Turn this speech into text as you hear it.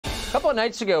A couple of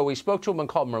nights ago, we spoke to a woman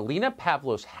called Marlena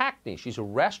Pavlos Hackney. She's a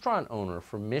restaurant owner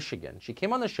from Michigan. She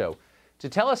came on the show to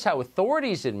tell us how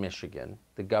authorities in Michigan,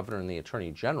 the governor and the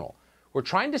attorney general, were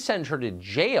trying to send her to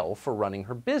jail for running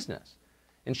her business.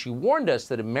 And she warned us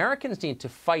that Americans need to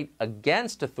fight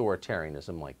against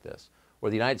authoritarianism like this, or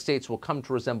the United States will come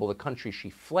to resemble the country she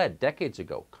fled decades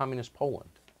ago, communist Poland.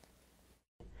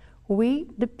 We,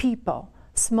 the people,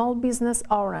 small business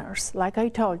owners, like I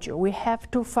told you, we have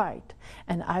to fight.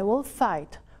 And I will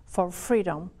fight for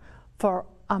freedom for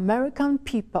American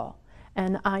people.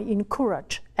 And I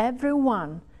encourage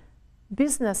everyone,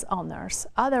 business owners,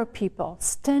 other people,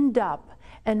 stand up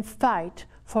and fight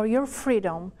for your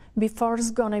freedom before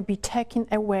it's going to be taken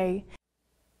away.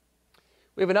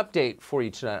 We have an update for you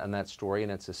tonight on that story,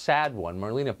 and it's a sad one.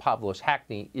 Marlena Pavlos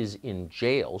Hackney is in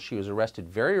jail. She was arrested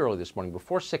very early this morning,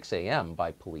 before 6 a.m.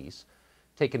 by police,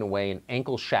 taken away in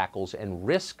ankle shackles and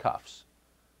wrist cuffs.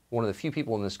 One of the few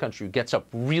people in this country who gets up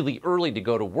really early to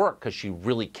go to work because she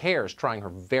really cares, trying her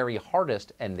very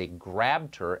hardest, and they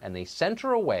grabbed her and they sent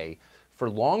her away for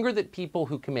longer than people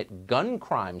who commit gun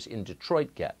crimes in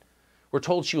Detroit get. We're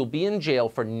told she will be in jail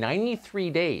for 93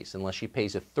 days unless she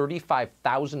pays a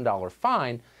 $35,000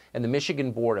 fine, and the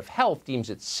Michigan Board of Health deems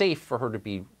it safe for her to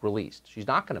be released. She's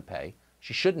not going to pay.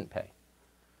 She shouldn't pay.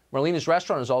 Marlena's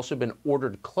restaurant has also been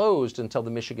ordered closed until the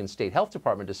Michigan State Health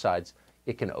Department decides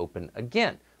it can open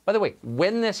again. By the way,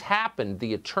 when this happened,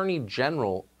 the Attorney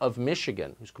General of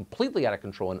Michigan, who's completely out of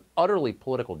control and utterly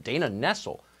political, Dana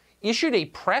Nessel, issued a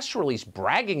press release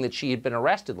bragging that she had been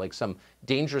arrested like some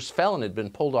dangerous felon had been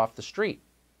pulled off the street.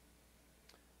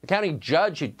 The county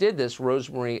judge who did this,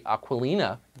 Rosemarie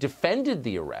Aquilina, defended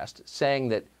the arrest, saying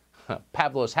that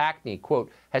Pavlos Hackney, quote,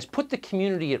 has put the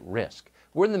community at risk.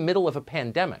 We're in the middle of a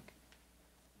pandemic.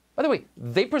 By the way,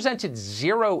 they presented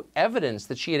zero evidence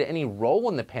that she had any role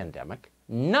in the pandemic.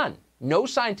 None. No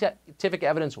scientific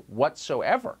evidence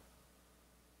whatsoever.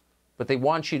 But they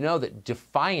want you to know that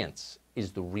defiance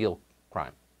is the real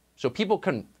crime. So people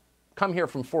can come here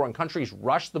from foreign countries,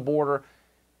 rush the border,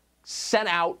 sent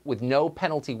out with no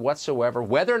penalty whatsoever.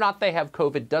 Whether or not they have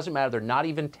COVID doesn't matter. They're not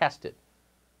even tested.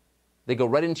 They go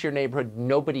right into your neighborhood.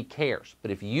 Nobody cares.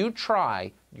 But if you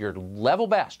try your level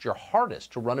best, your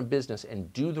hardest to run a business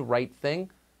and do the right thing,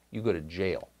 you go to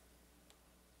jail.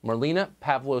 Marlena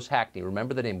Pavlos Hackney,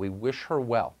 remember the name. We wish her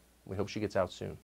well. We hope she gets out soon.